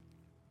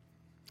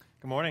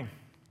Good morning.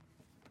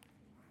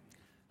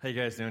 How you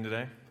guys doing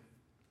today?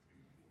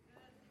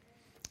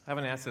 I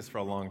haven't asked this for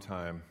a long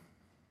time.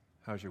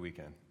 How's your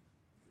weekend?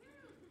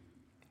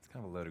 It's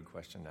kind of a loaded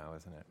question now,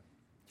 isn't it?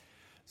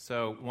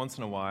 So once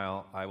in a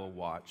while, I will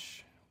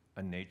watch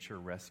a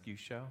nature rescue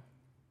show.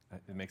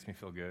 It makes me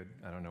feel good.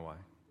 I don't know why.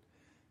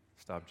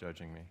 Stop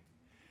judging me.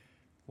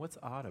 What's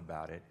odd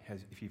about it,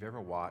 if you've ever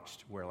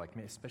watched where, like,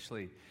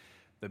 especially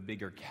the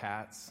bigger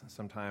cats,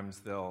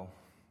 sometimes they'll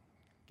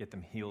get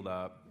them healed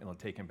up and they'll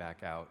take them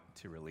back out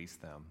to release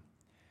them.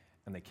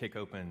 And they kick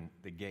open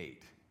the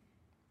gate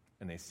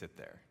and they sit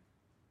there.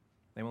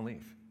 They won't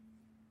leave.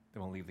 They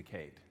won't leave the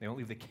cage. They won't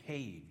leave the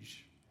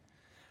cage.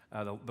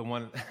 The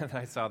one that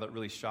I saw that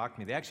really shocked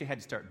me, they actually had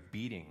to start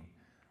beating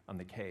on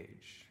the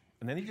cage.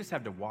 And then you just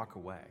have to walk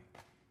away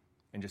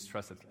and just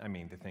trust the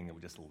thing that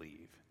would just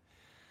leave.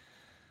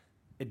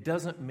 It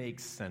doesn't make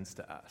sense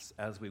to us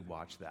as we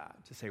watch that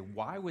to say,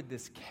 why would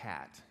this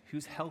cat,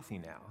 who's healthy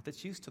now,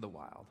 that's used to the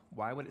wild,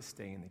 why would it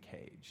stay in the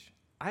cage?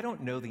 I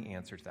don't know the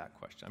answer to that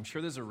question. I'm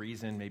sure there's a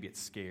reason. Maybe it's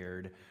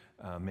scared.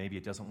 Maybe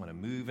it doesn't want to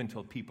move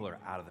until people are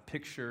out of the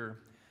picture.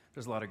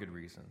 There's a lot of good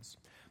reasons.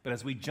 But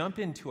as we jump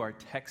into our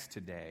text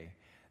today,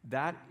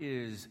 that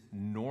is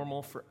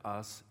normal for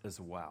us as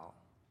well.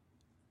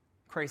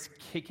 Christ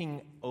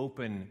kicking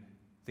open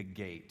the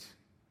gate.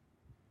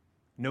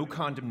 No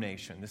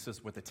condemnation. This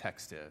is what the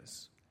text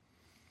is.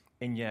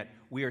 And yet,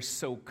 we are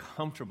so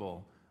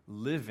comfortable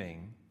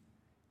living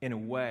in a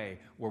way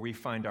where we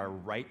find our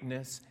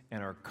rightness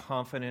and our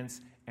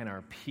confidence and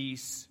our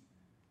peace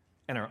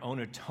and our own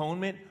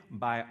atonement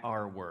by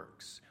our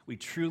works. We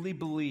truly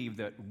believe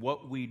that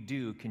what we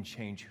do can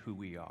change who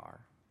we are.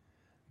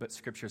 But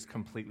Scripture is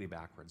completely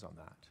backwards on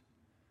that.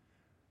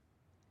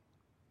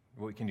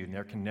 What we can do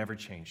can never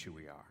change who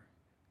we are.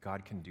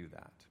 God can do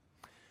that.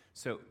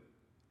 So,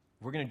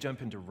 we're going to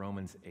jump into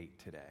Romans 8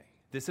 today.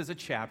 This is a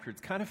chapter,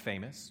 it's kind of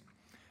famous.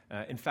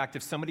 In fact,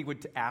 if somebody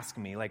would ask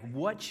me, like,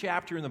 what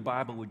chapter in the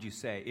Bible would you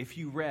say, if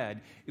you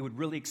read, it would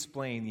really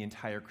explain the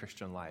entire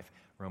Christian life?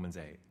 Romans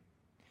 8.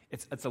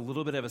 It's a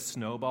little bit of a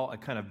snowball. It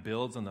kind of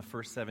builds on the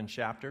first 7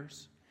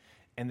 chapters.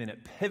 And then it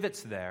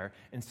pivots there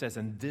and says,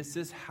 and this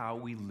is how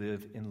we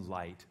live in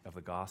light of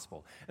the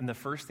gospel. And the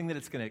first thing that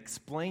it's going to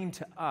explain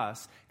to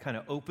us, kind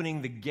of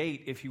opening the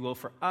gate, if you will,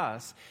 for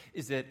us,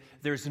 is that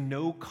there's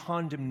no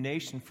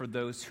condemnation for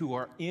those who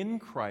are in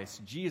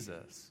Christ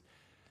Jesus.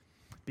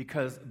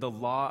 Because the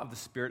law of the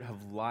Spirit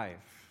of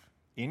life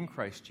in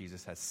Christ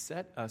Jesus has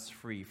set us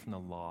free from the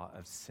law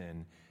of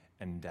sin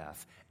and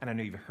death. And I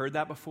know you've heard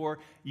that before.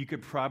 You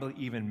could probably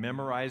even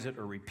memorize it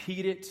or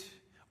repeat it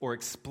or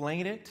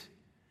explain it.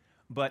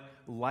 But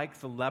like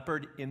the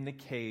leopard in the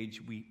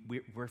cage,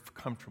 we're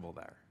comfortable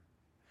there.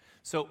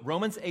 So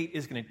Romans 8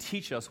 is going to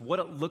teach us what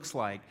it looks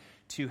like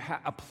to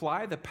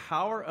apply the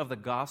power of the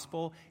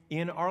gospel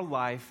in our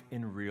life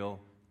in real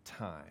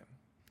time.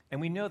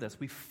 And we know this.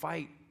 We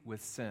fight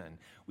with sin.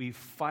 We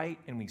fight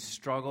and we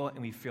struggle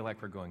and we feel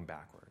like we're going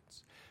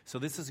backwards. So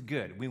this is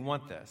good. We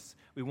want this.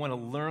 We want to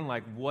learn,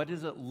 like, what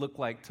does it look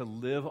like to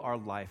live our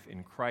life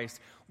in Christ?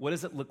 What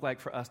does it look like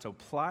for us to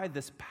apply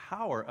this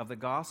power of the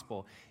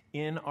gospel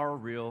in our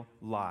real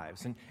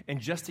lives? And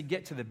just to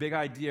get to the big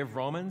idea of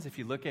Romans, if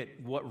you look at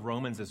what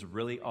Romans is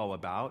really all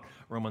about,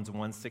 Romans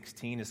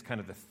 1:16 is kind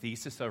of the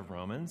thesis of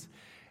Romans.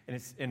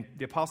 And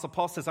the Apostle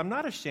Paul says, I'm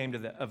not ashamed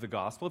of the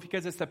gospel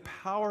because it's the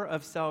power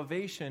of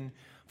salvation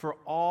for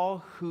all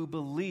who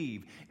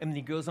believe. And then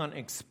he goes on and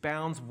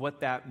expounds what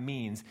that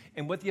means.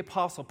 And what the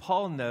Apostle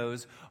Paul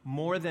knows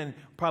more than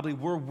probably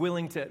we're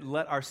willing to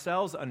let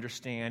ourselves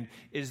understand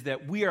is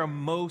that we are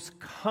most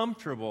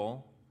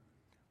comfortable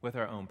with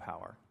our own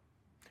power.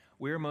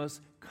 We are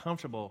most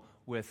comfortable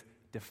with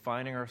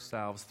defining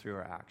ourselves through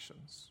our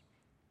actions.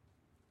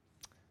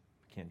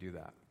 We can't do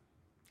that.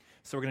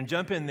 So we're going to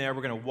jump in there.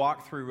 We're going to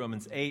walk through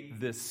Romans 8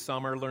 this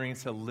summer, learning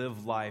to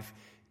live life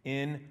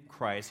in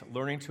Christ,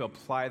 learning to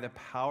apply the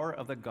power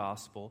of the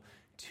gospel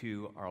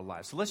to our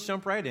lives. So let's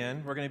jump right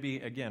in. We're going to be,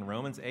 again,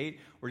 Romans 8.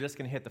 We're just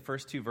going to hit the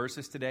first 2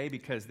 verses today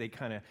because they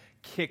kind of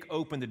kick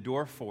open the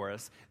door for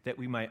us that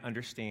we might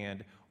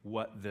understand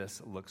what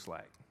this looks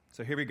like.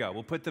 So here we go.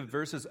 We'll put the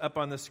verses up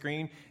on the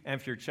screen, and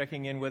if you're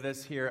checking in with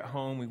us here at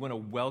home, we want to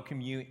welcome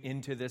you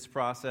into this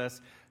process.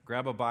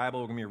 Grab a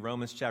Bible. We're going to be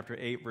Romans chapter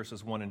 8,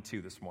 verses 1 and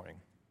 2 this morning.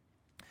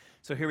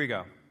 So here we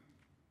go.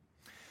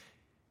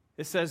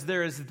 It says,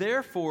 there is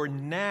therefore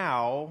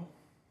now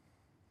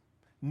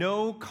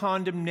no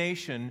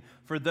condemnation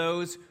for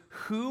those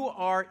who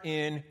are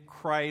in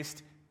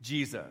Christ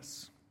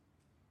Jesus.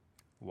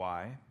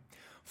 Why?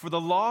 For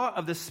the law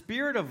of the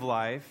Spirit of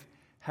life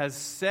has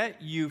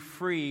set you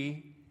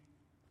free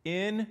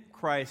in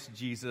Christ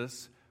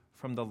Jesus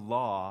from the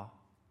law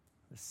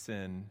of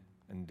sin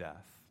and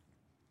death.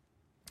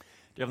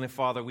 Dear Heavenly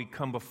Father, we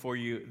come before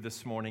you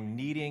this morning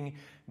needing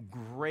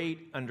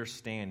great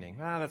understanding.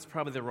 That's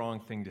probably the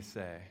wrong thing to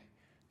say.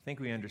 I think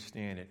we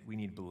understand it. We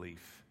need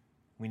belief.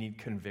 We need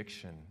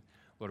conviction.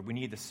 Lord, we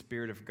need the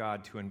Spirit of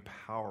God to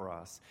empower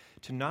us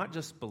to not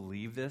just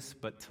believe this,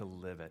 but to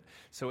live it.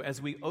 So as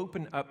we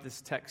open up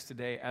this text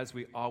today, as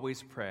we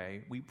always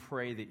pray, we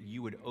pray that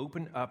you would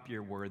open up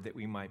your word that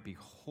we might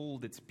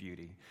behold its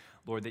beauty.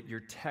 Lord, that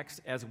your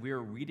text, as we're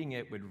reading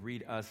it, would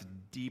read us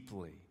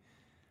deeply,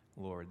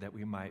 Lord, that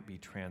we might be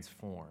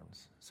transformed.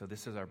 So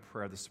this is our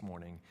prayer this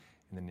morning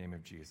in the name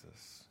of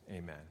Jesus.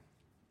 Amen.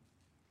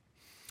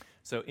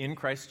 So in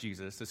Christ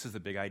Jesus, this is the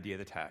big idea of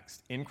the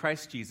text. In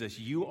Christ Jesus,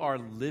 you are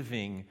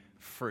living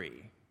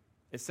free.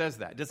 It says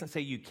that. It doesn't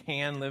say you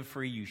can live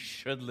free, you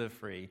should live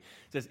free.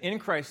 It says in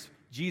Christ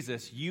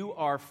Jesus, you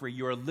are free.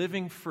 You are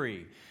living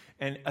free.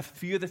 And a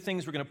few of the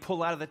things we're going to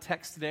pull out of the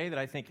text today that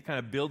I think kind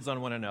of builds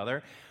on one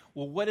another.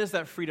 Well, what does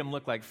that freedom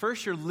look like?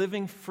 First, you're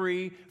living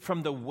free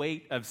from the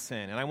weight of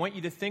sin. And I want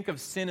you to think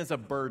of sin as a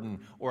burden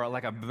or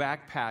like a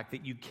backpack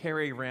that you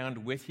carry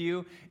around with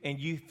you, and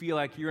you feel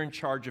like you're in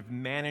charge of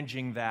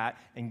managing that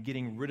and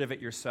getting rid of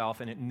it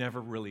yourself, and it never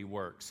really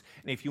works.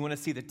 And if you want to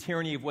see the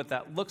tyranny of what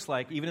that looks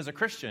like, even as a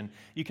Christian,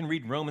 you can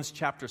read Romans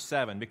chapter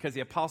 7, because the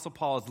Apostle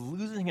Paul is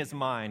losing his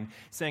mind,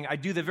 saying, I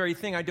do the very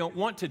thing I don't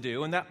want to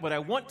do, and that what I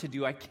want to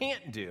do, I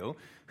can't do.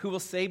 Who will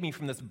save me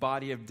from this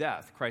body of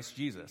death? Christ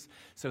Jesus.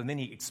 So then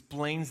he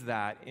explains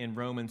that in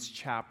Romans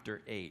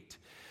chapter 8.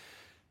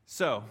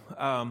 So,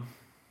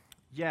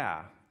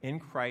 in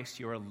Christ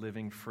you are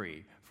living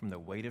free from the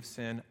weight of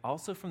sin,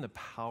 also from the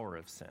power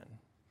of sin.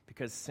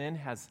 Because sin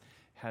has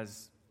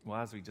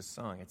well, as we just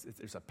sung,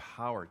 there's a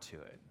power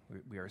to it.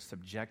 We are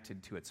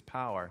subjected to its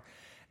power.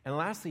 And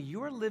lastly,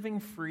 you are living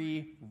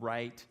free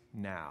right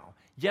now.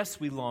 Yes,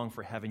 we long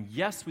for heaven.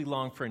 Yes, we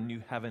long for a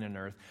new heaven and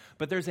earth.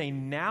 But there's a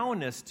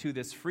nowness to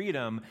this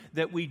freedom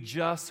that we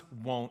just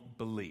won't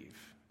believe.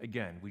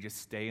 Again, we just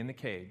stay in the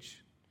cage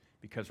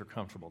because we're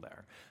comfortable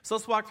there. So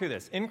let's walk through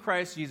this. In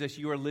Christ Jesus,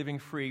 you are living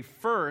free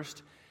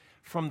first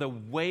from the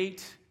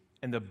weight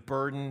and the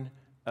burden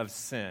of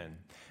sin.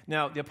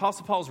 Now, the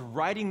Apostle Paul is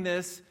writing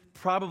this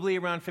probably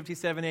around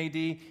 57 AD.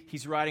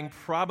 He's writing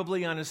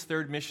probably on his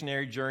third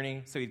missionary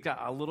journey, so he's got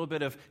a little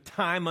bit of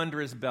time under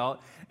his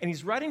belt. And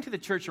he's writing to the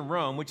church in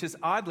Rome, which is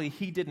oddly,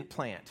 he didn't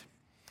plant.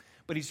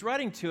 But he's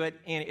writing to it,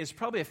 and it's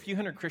probably a few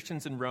hundred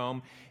Christians in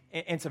Rome,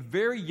 and it's a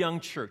very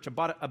young church,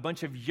 about a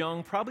bunch of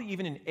young, probably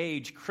even in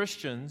age,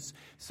 Christians,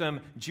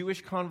 some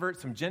Jewish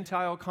converts, some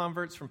Gentile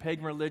converts from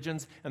pagan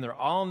religions, and they're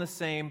all in the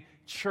same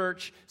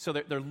church, so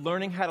they're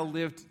learning how to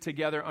live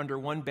together under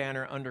one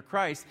banner, under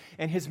Christ.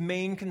 And his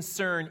main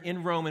concern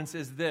in Romans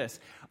is this: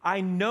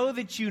 I know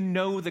that you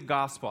know the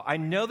gospel. I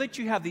know that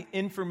you have the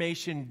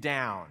information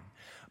down,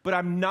 but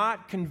I'm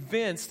not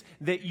convinced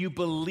that you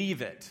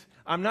believe it.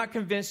 I'm not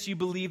convinced you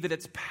believe that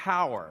it's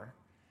power.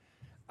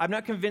 I'm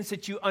not convinced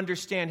that you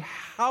understand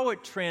how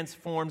it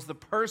transforms the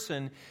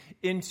person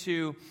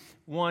into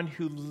one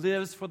who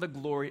lives for the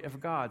glory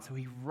of God. So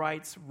he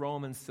writes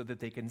Romans so that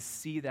they can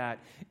see that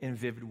in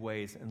vivid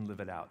ways and live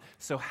it out.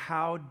 So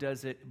how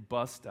does it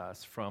bust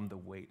us from the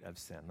weight of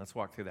sin? Let's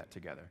walk through that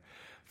together.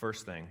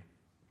 First thing,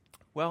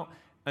 well,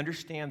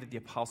 understand that the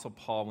Apostle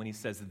Paul, when he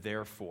says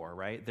therefore,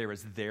 right? There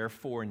is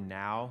therefore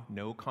now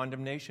no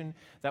condemnation.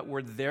 That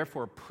word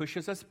therefore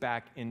pushes us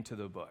back into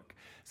the book.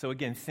 So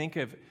again, think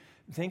of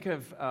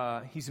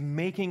he's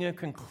making a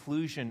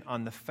conclusion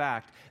on the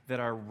fact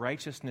that our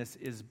righteousness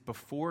is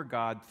before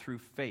God through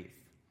faith.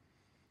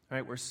 All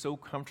right, we're so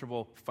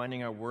comfortable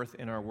finding our worth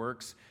in our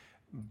works,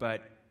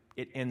 but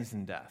it ends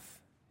in death.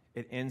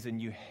 It ends in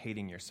you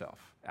hating yourself,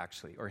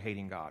 actually, or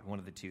hating God, one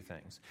of the two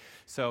things.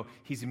 So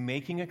he's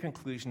making a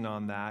conclusion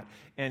on that.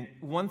 And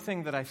one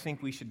thing that I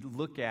think we should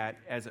look at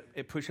as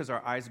it pushes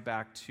our eyes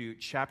back to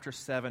chapter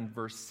 7,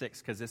 verse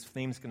 6, because this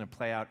theme is going to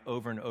play out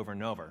over and over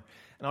and over.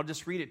 And I'll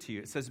just read it to you.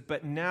 It says,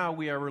 "But now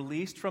we are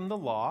released from the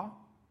law,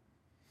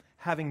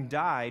 having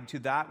died to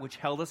that which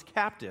held us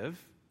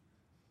captive,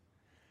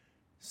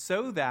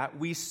 so that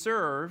we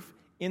serve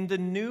in the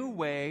new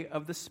way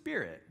of the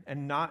Spirit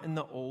and not in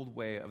the old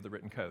way of the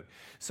written code."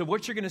 So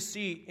what you're going to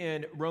see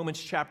in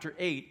Romans chapter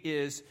 8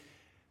 is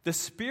the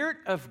Spirit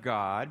of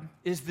God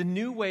is the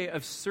new way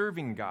of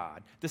serving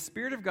God. The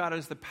Spirit of God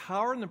is the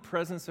power and the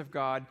presence of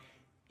God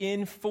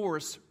in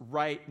force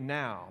right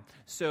now.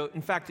 So,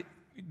 in fact,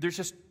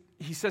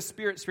 he says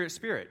Spirit, Spirit,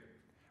 Spirit.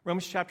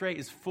 Romans chapter 8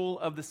 is full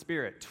of the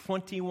Spirit,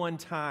 21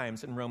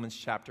 times in Romans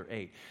chapter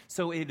 8.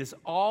 So it is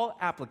all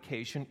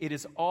application. It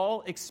is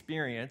all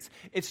experience.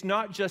 It's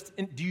not just,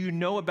 do you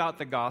know about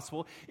the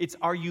gospel? It's,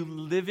 are you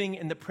living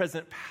in the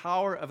present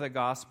power of the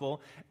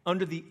gospel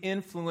under the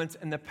influence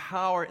and the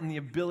power and the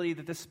ability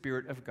that the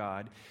Spirit of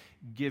God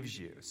gives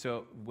you?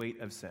 So, weight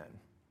of sin.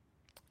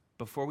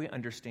 Before we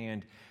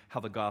understand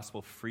how the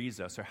gospel frees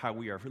us or how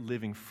we are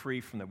living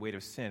free from the weight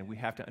of sin, we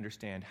have to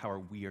understand how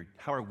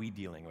are we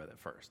dealing with it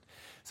first.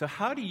 So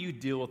how do you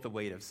deal with the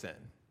weight of sin?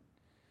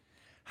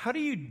 How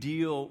do you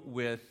deal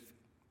with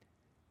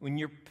when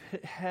your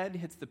head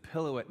hits the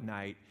pillow at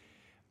night,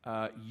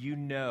 you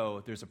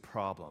know there's a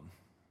problem.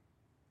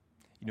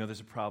 You know there's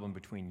a problem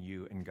between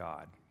you and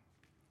God.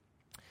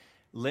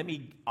 Let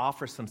me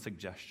offer some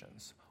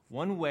suggestions.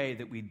 One way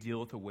that we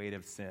deal with the weight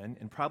of sin,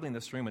 and probably in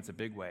this room it's a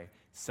big way,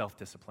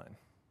 self-discipline.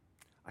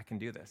 I can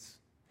do this.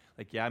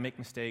 Like, yeah, I make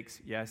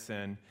mistakes, yeah, I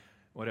sin,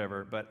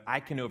 whatever, but I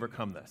can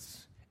overcome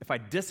this. If I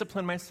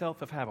discipline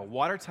myself, if I have a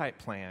watertight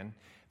plan,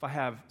 if I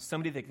have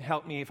somebody that can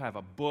help me, if I have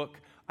a book,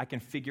 I can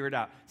figure it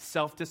out.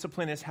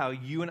 Self-discipline is how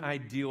you and I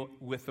deal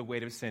with the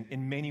weight of sin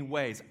in many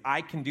ways.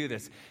 I can do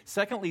this.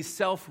 Secondly,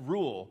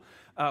 self-rule.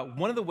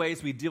 One of the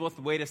ways we deal with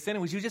the weight of sin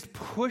is you just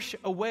push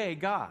away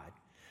God.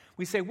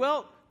 We say,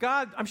 well,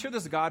 God, I'm sure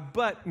there's a God,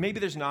 but maybe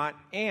there's not.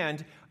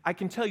 And I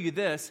can tell you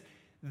this,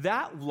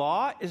 that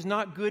law is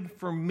not good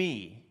for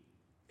me.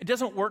 It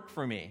doesn't work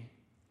for me.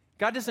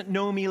 God doesn't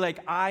know me like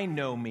I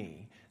know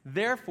me.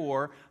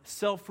 Therefore,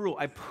 self-rule.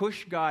 I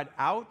push God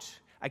out.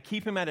 I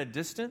keep him at a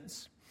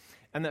distance.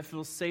 And that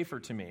feels safer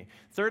to me.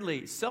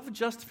 Thirdly,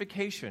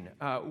 self-justification.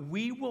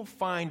 We will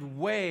find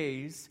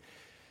ways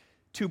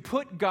to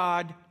put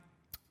God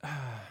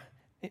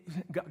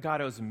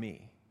owes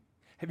me.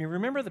 Have you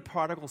remember the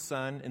prodigal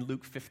son in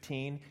Luke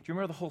 15? Do you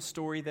remember the whole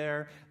story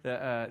there?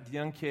 The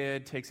young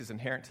kid takes his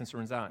inheritance,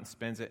 runs out and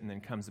spends it, and then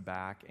comes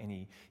back, and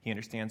he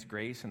understands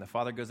grace, and the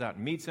father goes out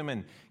and meets him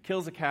and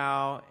kills a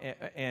cow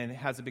and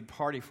has a big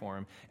party for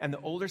him. And the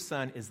older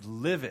son is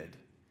livid.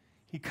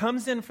 He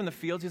comes in from the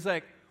fields. He's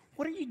like,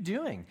 what are you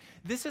doing?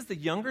 This is the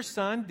younger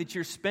son that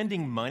you're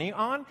spending money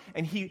on,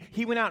 and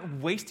he went out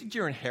and wasted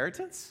your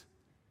inheritance?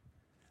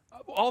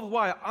 All the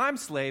while, I'm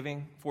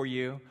slaving for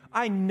you.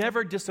 I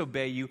never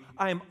disobey you.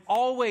 I am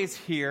always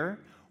here.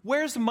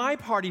 Where's my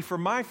party for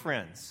my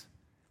friends?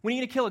 When are you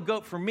going to kill a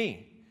goat for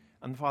me?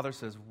 And the father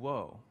says,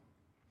 whoa,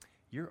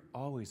 you're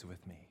always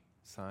with me,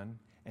 son,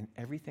 and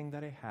everything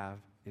that I have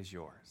is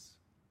yours.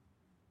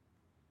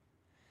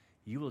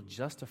 You will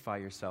justify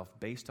yourself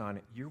based on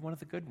you're one of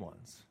the good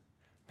ones.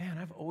 Man,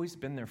 I've always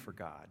been there for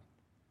God,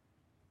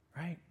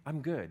 right?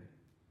 I'm good.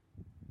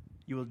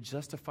 You will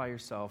justify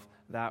yourself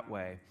that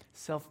way.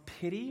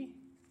 Self-pity,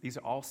 these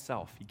are all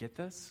self. You get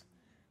this?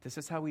 This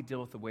is how we deal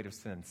with the weight of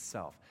sin,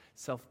 self.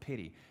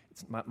 Self-pity.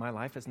 My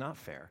life is not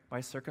fair. My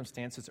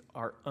circumstances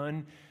are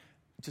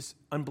just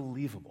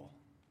unbelievable.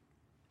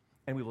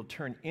 And we will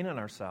turn in on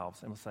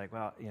ourselves and we'll say,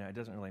 well, it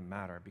doesn't really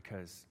matter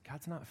because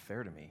God's not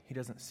fair to me. He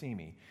doesn't see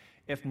me.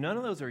 If none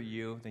of those are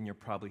you, then you're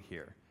probably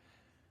here.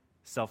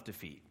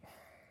 Self-defeat.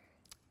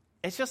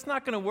 It's just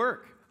not going to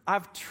work.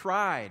 I've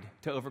tried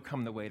to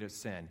overcome the weight of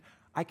sin.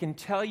 I can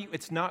tell you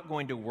it's not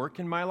going to work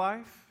in my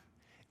life,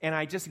 and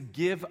I just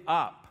give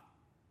up.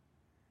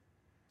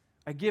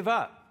 I give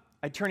up.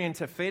 I turn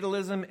into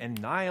fatalism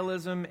and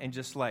nihilism and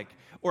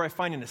or I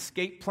find an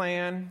escape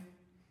plan.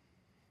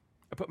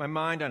 I put my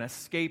mind on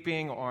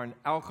escaping or on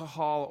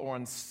alcohol or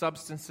on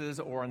substances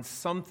or on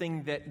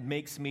something that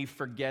makes me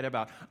forget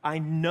about. I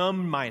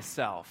numb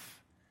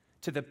myself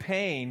to the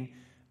pain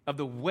of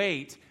the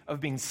weight of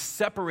being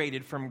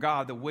separated from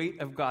God, the weight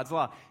of God's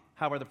law.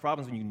 However, the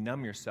problem is when you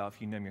numb yourself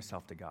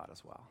to God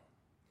as well.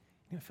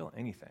 You don't feel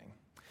anything.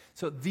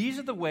 So these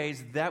are the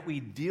ways that we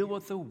deal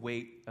with the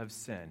weight of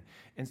sin.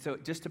 And so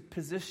just to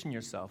position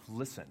yourself,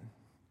 listen.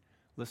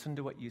 Listen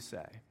to what you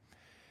say.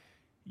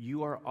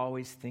 You are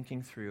always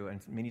thinking through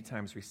and many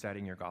times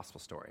reciting your gospel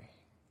story.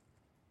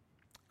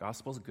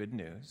 Gospel's good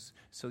news,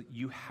 so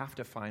you have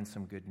to find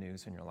some good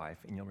news in your life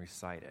and you'll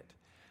recite it.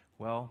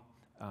 Well,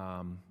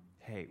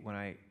 hey, when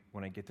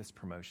I get this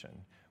promotion,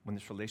 when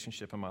this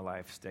relationship in my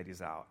life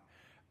steadies out,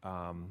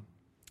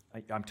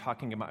 I'm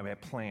talking about my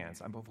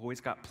plans. I've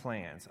always got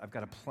plans. I've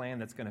got a plan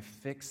that's going to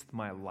fix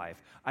my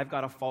life. I've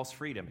got a false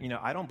freedom.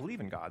 I don't believe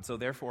in God, so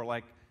therefore,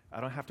 I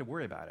don't have to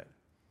worry about it.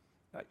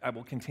 I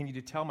will continue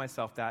to tell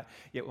myself that,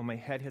 yet when my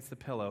head hits the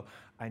pillow,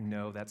 I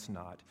know that's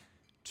not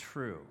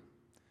true.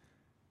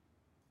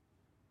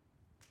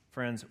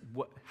 Friends,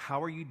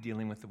 how are you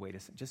dealing with the weight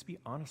of sin? Just be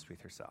honest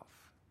with yourself.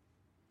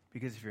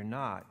 Because if you're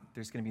not,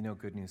 there's going to be no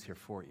good news here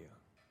for you.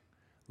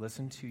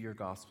 Listen to your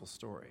gospel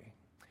story.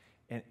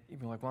 And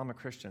you're like, well, I'm a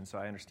Christian, so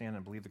I understand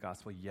and believe the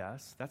gospel.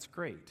 Yes, that's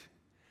great.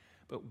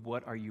 But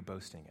what are you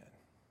boasting in?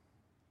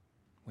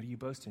 What are you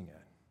boasting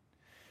in?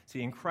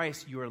 See, in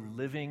Christ, you are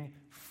living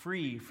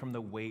free from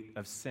the weight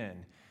of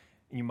sin.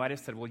 And you might have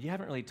said, well, you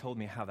haven't really told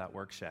me how that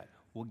works yet.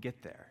 We'll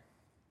get there.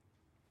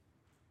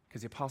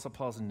 Because the Apostle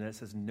Paul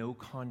says, no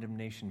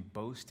condemnation.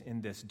 Boast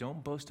in this.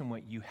 Don't boast in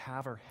what you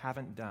have or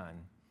haven't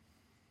done.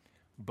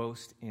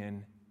 Boast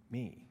in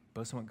me.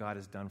 Boast in what God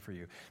has done for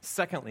you.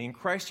 Secondly, in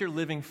Christ, you're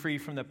living free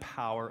from the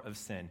power of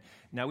sin.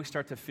 Now we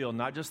start to feel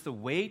not just the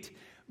weight,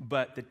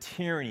 but the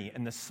tyranny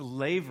and the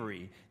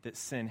slavery that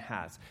sin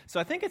has. So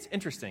I think it's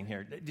interesting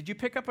here. Did you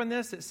pick up on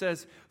this? It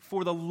says,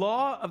 for the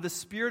law of the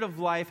Spirit of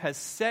life has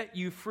set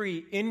you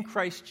free in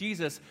Christ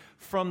Jesus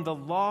from the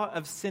law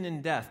of sin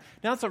and death.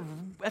 Now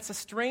that's a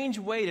strange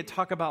way to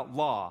talk about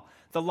law.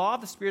 The law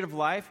of the Spirit of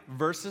life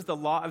versus the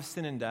law of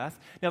sin and death.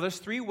 Now, there's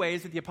three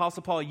ways that the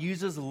Apostle Paul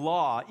uses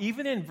law.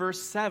 Even in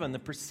verse 7, the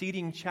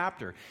preceding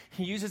chapter,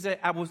 he uses it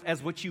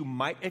as what you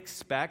might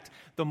expect,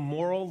 the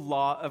moral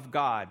law of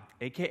God,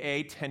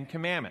 a.k.a. 10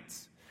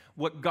 Commandments.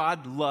 What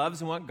God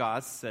loves and what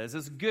God says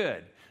is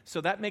good. So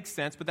that makes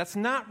sense, but that's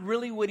not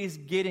really what he's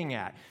getting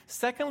at.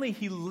 Secondly,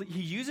 he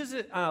uses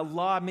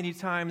law many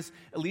times,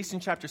 at least in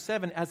chapter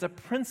 7, as a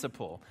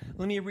principle.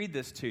 Let me read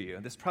this to you.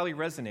 This probably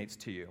resonates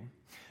to you.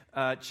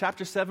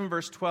 Chapter 7,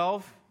 verse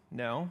 12,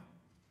 no.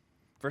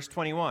 Verse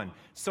 21,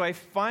 so I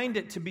find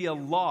it to be a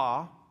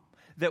law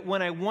that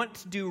when I want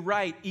to do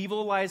right,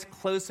 evil lies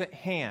close at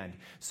hand.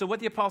 So what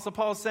the Apostle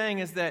Paul is saying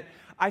is that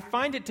I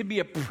find it to be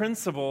a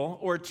principle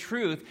or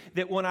truth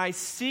that when I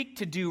seek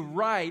to do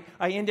right,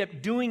 I end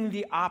up doing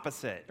the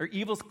opposite, or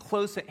evil's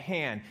close at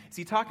hand. Is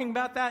he talking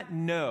about that?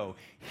 No.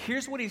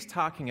 Here's what he's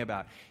talking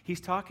about. He's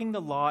talking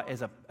the law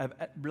as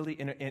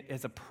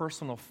as a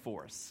personal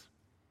force.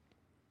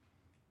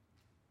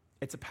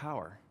 It's a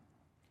power.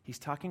 He's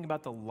talking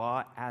about the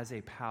law as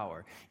a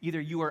power.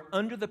 Either you are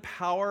under the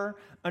power,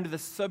 under the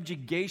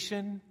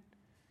subjugation,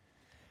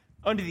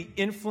 under the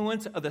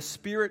influence of the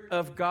Spirit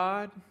of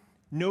God,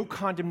 no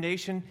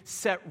condemnation,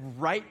 set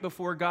right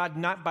before God,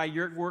 not by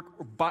your work,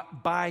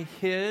 but by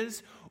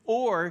His,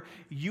 or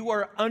you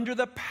are under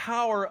the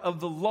power of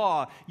the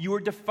law. You are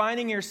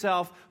defining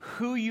yourself,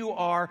 who you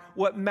are,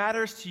 what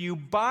matters to you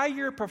by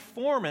your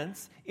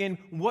performance in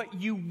what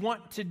you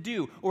want to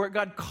do, or what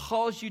God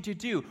calls you to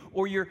do,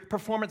 or your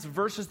performance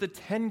versus the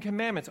 10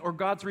 Commandments, or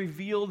God's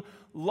revealed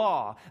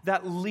law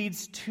that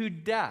leads to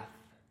death.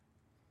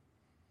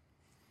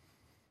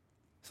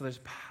 So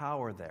there's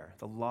power there.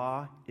 The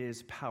law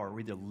is power.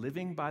 We're either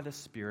living by the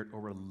Spirit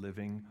or we're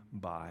living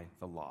by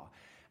the law.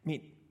 I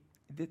mean,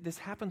 this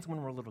happens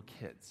when we're little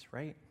kids,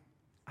 right?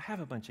 I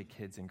have a bunch of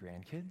kids and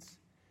grandkids.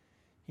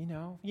 You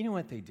know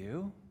what they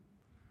do,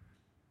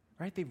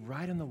 right? They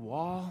write on the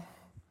wall,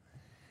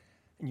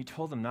 and you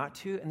told them not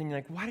to, and then you're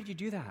like, why did you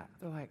do that?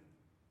 They're like,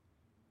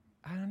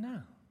 I don't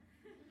know.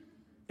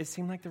 It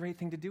seemed like the right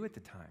thing to do at the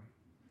time.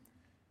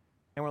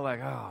 And we're like,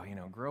 oh,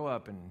 grow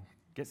up and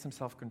get some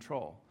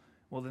self-control.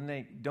 Well, then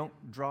they don't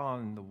draw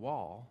on the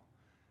wall,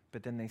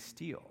 but then they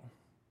steal.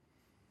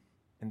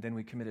 And then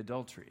we commit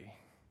adultery.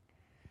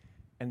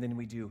 And then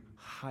we do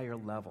higher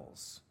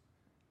levels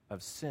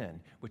of sin,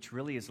 which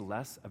really is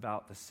less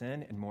about the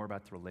sin and more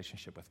about the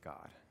relationship with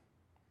God.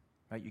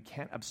 Right? You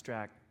can't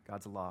abstract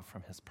God's law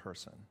from His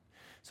person.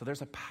 So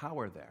there's a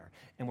power there,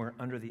 and we're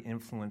under the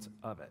influence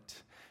of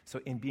it. So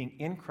in being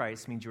in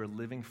Christ means you're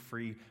living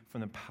free from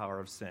the power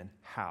of sin.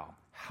 How?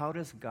 How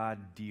does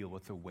God deal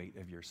with the weight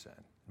of your sin,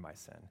 my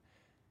sin?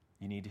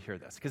 You need to hear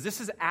this, because this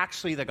is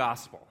actually the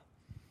gospel.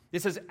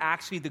 This is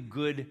actually the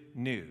good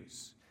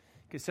news.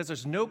 It says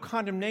there's no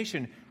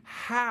condemnation.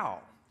 How?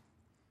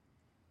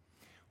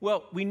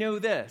 Well, we know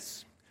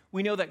this.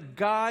 We know that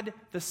God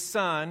the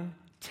Son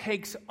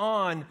takes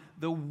on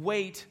the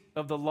weight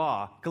of the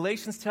law.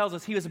 Galatians tells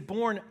us He was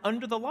born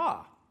under the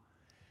law.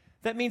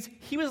 That means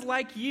He was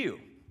like you.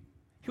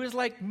 He was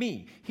like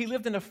me. He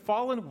lived in a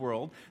fallen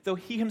world, though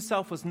He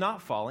Himself was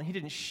not fallen. He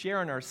didn't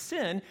share in our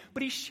sin,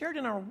 but He shared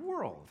in our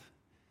world.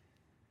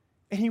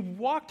 And He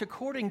walked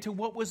according to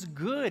what was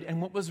good and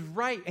what was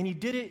right, and He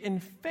did it in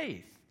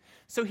faith.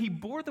 So He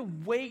bore the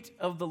weight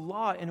of the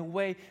law in a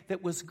way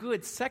that was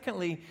good.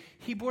 Secondly,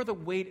 He bore the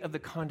weight of the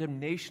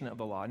condemnation of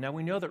the law. Now,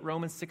 we know that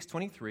Romans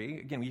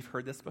 6:23, again, we've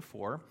heard this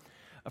before,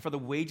 for the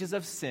wages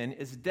of sin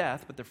is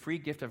death, but the free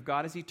gift of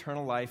God is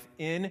eternal life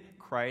in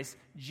Christ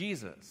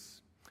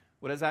Jesus.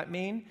 What does that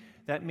mean?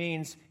 That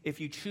means if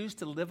you choose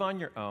to live on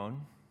your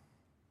own,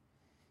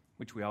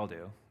 which we all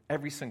do,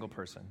 every single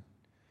person,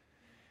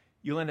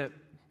 you'll end up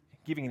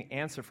giving an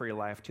answer for your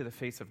life to the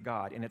face of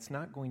God, and it's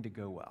not going to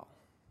go well.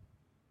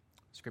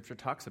 Scripture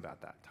talks about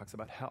that, talks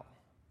about hell.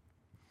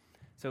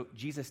 So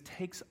Jesus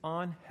takes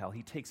on hell.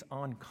 He takes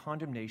on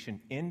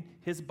condemnation in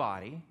His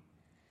body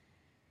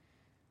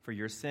for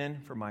your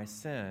sin, for my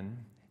sin,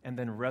 and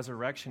then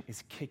resurrection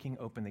is kicking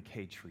open the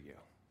cage for you.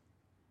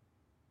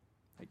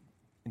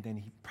 And then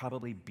He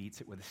probably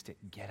beats it with a stick.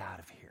 Get out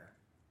of here.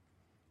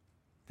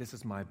 This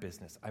is my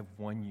business. I've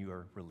won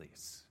your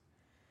release.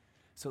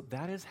 So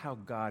that is how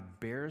God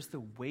bears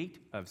the weight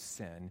of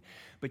sin,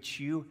 but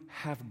you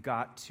have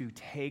got to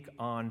take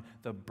on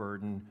the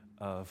burden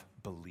of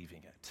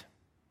believing it.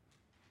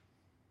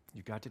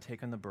 You've got to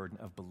take on the burden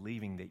of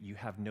believing that you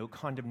have no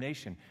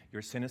condemnation.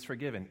 Your sin is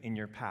forgiven in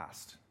your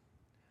past.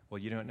 Well,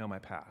 you don't know my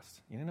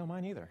past. You don't know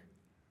mine either.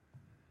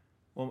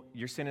 Well,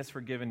 your sin is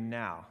forgiven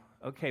now.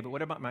 Okay, but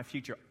what about my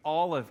future?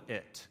 All of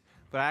it.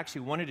 But I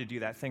actually wanted to do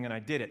that thing and I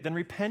did it. Then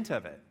repent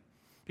of it.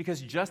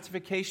 Because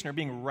justification, or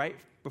being right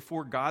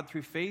before God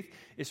through faith,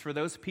 is for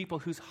those people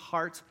whose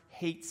hearts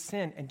hate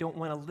sin and don't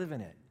want to live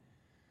in it.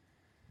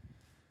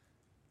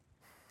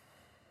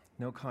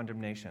 No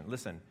condemnation.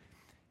 Listen,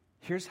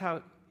 here's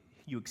how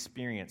you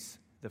experience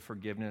the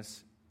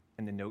forgiveness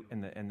and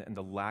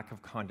the lack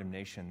of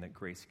condemnation that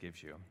grace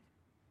gives you.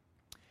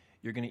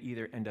 You're going to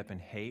either end up in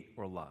hate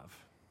or love.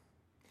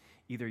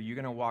 Either you're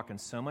going to walk in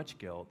so much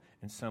guilt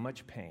and so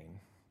much pain,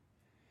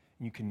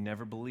 and you can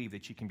never believe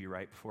that you can be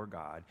right before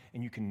God,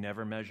 and you can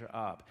never measure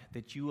up,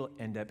 that you will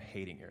end up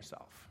hating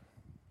yourself.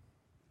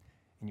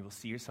 And you will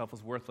see yourself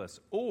as worthless.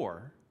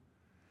 Or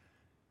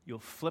you'll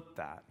flip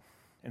that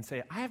and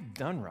say, I have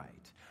done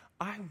right.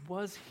 I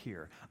was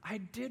here. I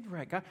did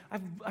right. God,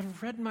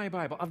 I've read my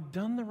Bible. I've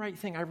done the right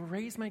thing. I've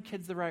raised my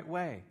kids the right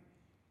way.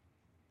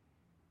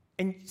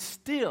 And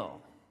still,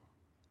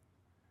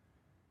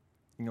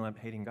 you'll end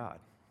up hating God.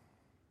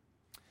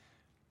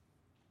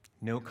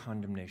 No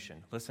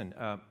condemnation. Listen,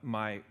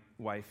 my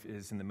wife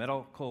is in the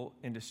medical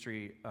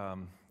industry.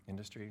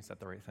 Industry, is that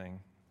the right thing?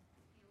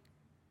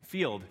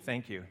 Field,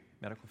 thank you.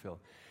 Medical field.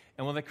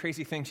 And one of the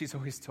crazy things she's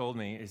always told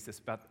me is this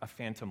about a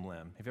phantom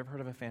limb. Have you ever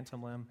heard of a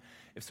phantom limb?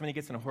 If somebody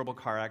gets in a horrible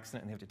car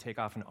accident and they have to take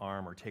off an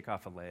arm or take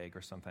off a leg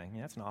or something,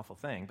 that's an awful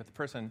thing, but the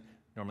person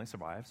normally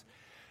survives.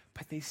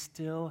 But they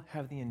still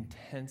have the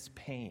intense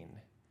pain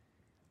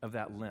of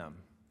that limb.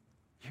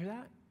 You hear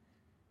that?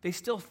 They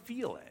still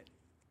feel it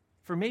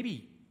for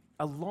maybe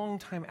a long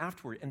time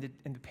afterward, and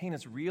the pain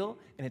is real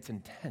and it's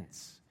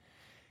intense.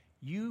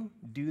 You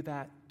do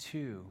that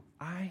too.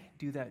 I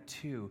do that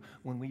too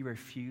when we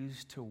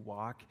refuse to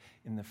walk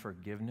in the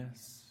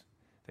forgiveness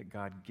that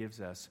God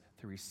gives us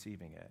through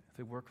receiving it,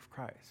 the work of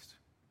Christ.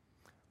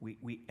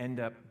 We end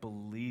up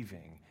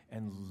believing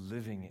and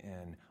living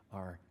in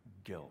our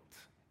guilt.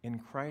 In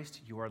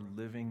Christ, you are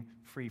living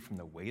free from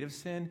the weight of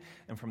sin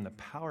and from the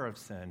power of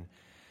sin,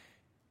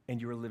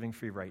 and you are living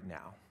free right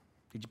now.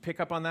 Did you pick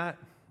up on that?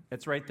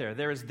 It's right there.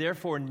 There is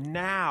therefore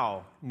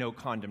now no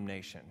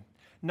condemnation.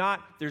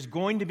 Not there's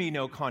going to be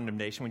no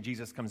condemnation when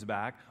Jesus comes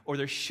back, or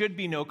there should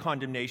be no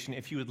condemnation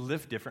if you would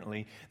live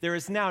differently. There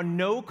is now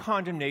no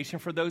condemnation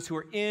for those who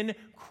are in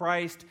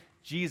Christ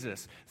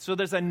Jesus. So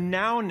there's a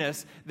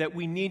nowness that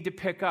we need to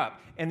pick up.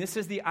 And this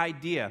is the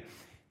idea.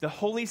 The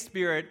Holy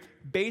Spirit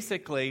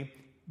basically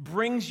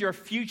brings your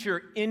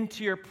future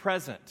into your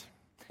present,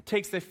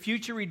 takes the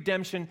future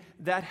redemption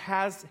that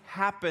has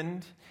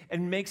happened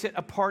and makes it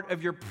a part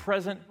of your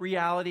present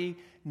reality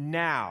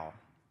now.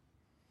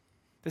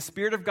 The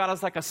Spirit of God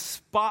is like a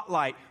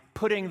spotlight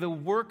putting the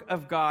work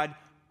of God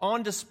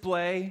on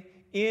display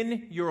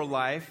in your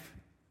life,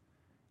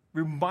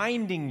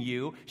 reminding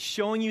you,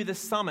 showing you the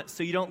summit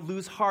so you don't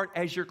lose heart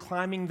as you're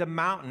climbing the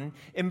mountain,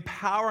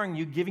 empowering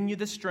you, giving you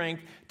the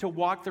strength to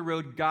walk the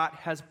road God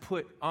has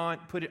put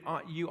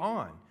you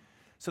on.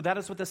 So that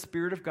is what the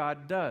Spirit of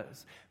God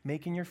does,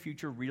 making your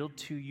future real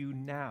to you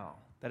now.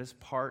 That is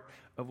part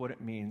of what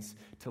it means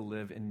to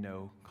live in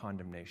no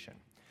condemnation.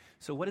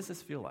 So what does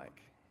this feel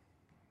like?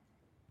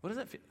 What does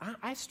it feel?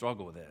 I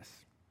struggle with this.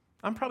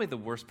 I'm probably the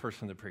worst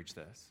person to preach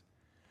this.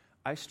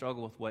 I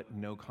struggle with what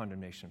no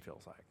condemnation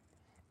feels like.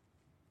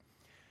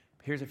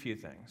 Here's a few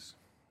things.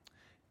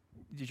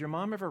 Did your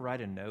mom ever write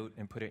a note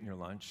and put it in your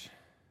lunch?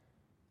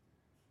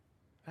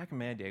 Back in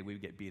my day, we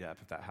would get beat up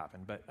if that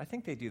happened, but I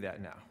think they do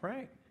that now,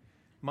 right?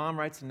 Mom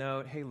writes a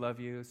note, hey, love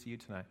you, see you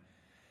tonight.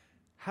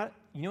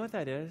 You know what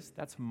that is?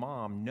 That's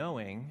mom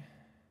knowing,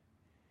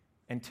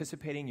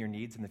 anticipating your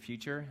needs in the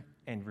future,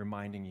 and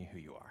reminding you who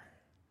you are.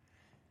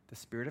 The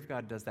Spirit of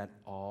God does that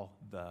all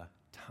the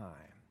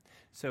time.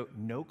 So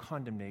no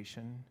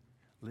condemnation,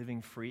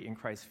 living free in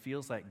Christ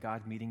feels like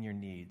God meeting your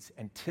needs,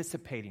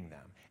 anticipating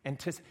them.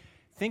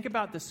 Think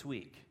about this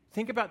week.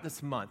 Think about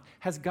this month.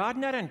 Has God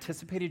not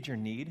anticipated your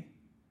need?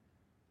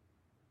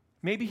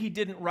 Maybe he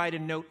didn't write a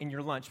note in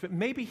your lunch, but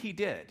maybe he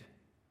did.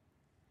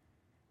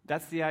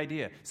 That's the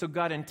idea. So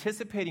God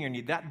anticipating your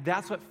need,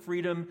 that's what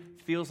freedom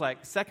feels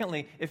like.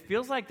 Secondly, it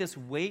feels like this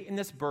weight and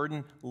this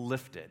burden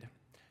lifted.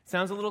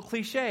 Sounds a little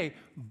cliche,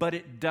 but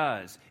it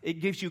does. It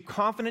gives you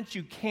confidence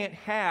you can't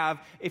have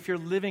if you're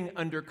living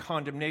under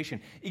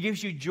condemnation. It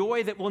gives you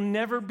joy that will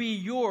never be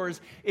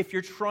yours if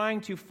you're trying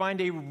to find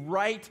a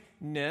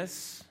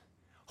rightness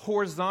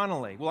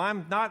horizontally. Well,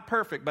 I'm not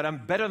perfect, but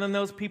I'm better than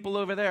those people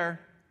over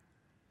there.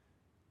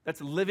 That's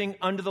living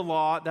under the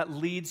law that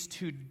leads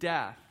to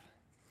death.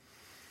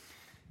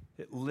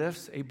 It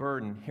lifts a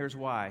burden. Here's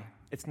why.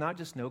 It's not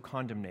just no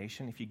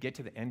condemnation. If you get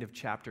to the end of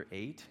chapter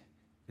 8,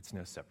 it's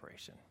no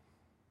separation.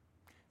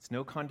 It's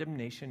no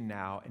condemnation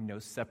now and no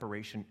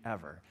separation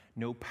ever.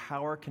 No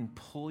power can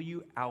pull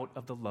you out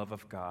of the love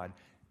of God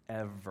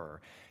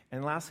ever.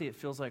 And lastly, it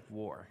feels like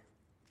war.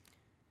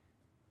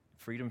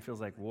 Freedom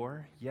feels like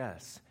war?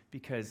 Yes,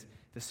 because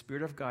the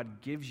Spirit of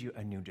God gives you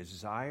a new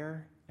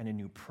desire and a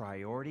new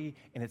priority,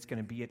 and it's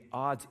going to be at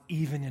odds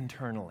even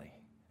internally.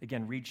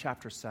 Again, read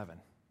chapter 7.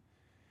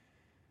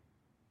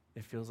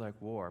 It feels like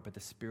war, but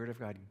the Spirit of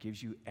God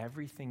gives you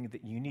everything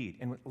that you need.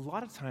 And a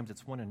lot of times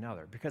it's one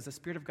another, because the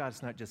Spirit of God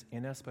is not just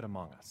in us, but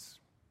among us.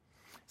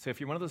 So if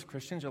you're one of those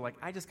Christians, you're like,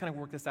 I just kind of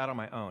work this out on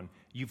my own,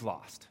 you've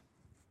lost.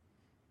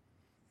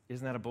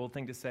 Isn't that a bold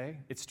thing to say?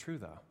 It's true,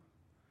 though.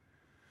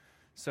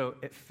 So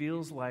it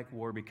feels like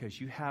war because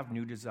you have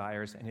new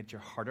desires, and at your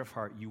heart of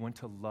heart, you want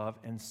to love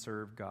and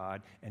serve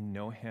God and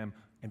know Him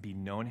and be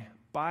known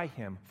by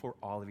Him for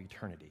all of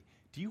eternity.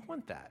 Do you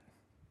want that?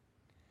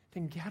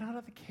 Then get out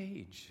of the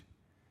cage.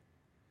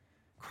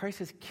 Christ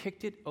has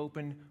kicked it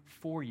open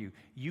for you.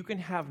 You can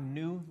have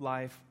new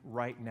life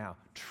right now,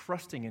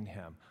 trusting in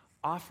Him,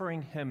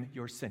 offering Him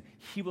your sin.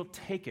 He will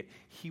take it.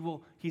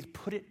 He's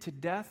put it to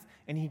death,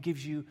 and He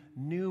gives you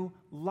new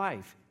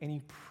life, and He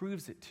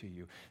proves it to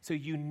you. So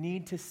you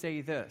need to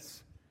say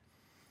this.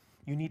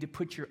 you need to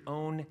put your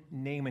own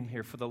name in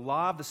here. For the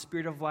law of the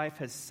Spirit of life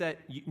has set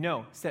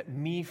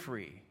me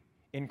free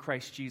in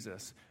Christ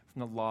Jesus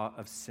from the law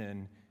of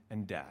sin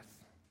and death.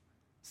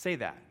 Say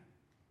that.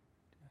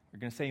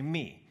 You're going to say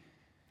me.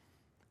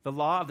 The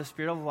law of the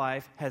Spirit of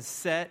life has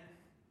set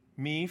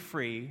me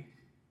free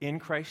in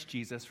Christ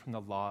Jesus from the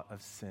law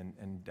of sin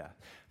and death.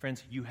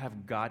 Friends, you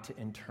have got to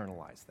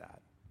internalize that.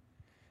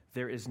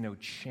 There is no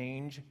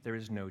change, there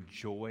is no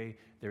joy,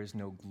 there is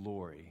no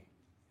glory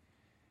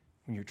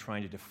when you're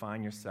trying to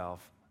define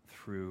yourself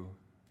through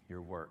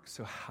your work.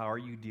 So how are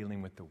you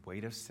dealing with the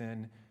weight of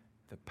sin,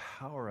 the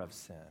power of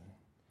sin,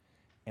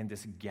 and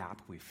this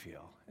gap we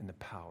feel in the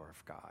power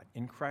of God?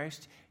 In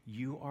Christ,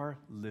 you are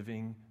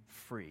living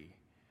free.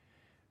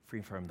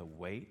 Free from the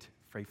weight,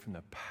 free from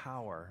the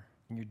power,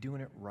 and you're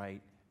doing it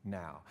right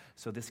now.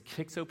 So this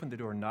kicks open the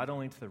door not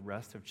only to the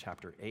rest of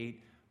chapter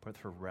 8, but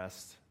for the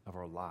rest of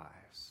our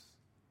lives,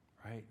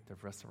 right? The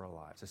rest of our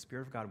lives. The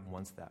Spirit of God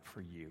wants that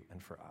for you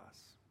and for us.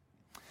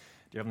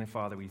 Dear Heavenly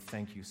Father, we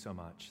thank you so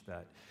much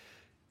that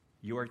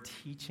you are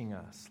teaching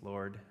us,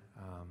 Lord.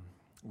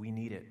 We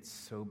need it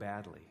so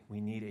badly. We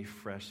need a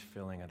fresh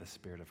filling of the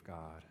Spirit of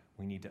God.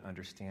 We need to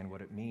understand what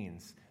it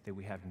means that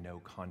we have no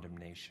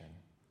condemnation.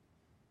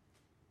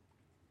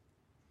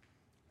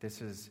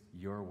 This is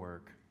your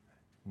work,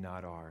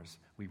 not ours.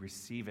 We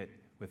receive it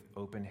with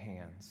open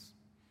hands.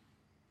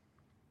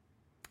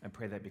 I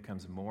pray that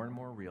becomes more and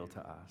more real to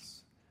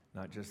us,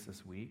 not just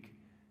this week,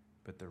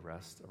 but the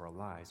rest of our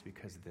lives,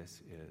 because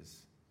this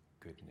is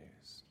good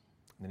news.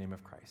 In the name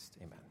of Christ,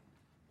 amen.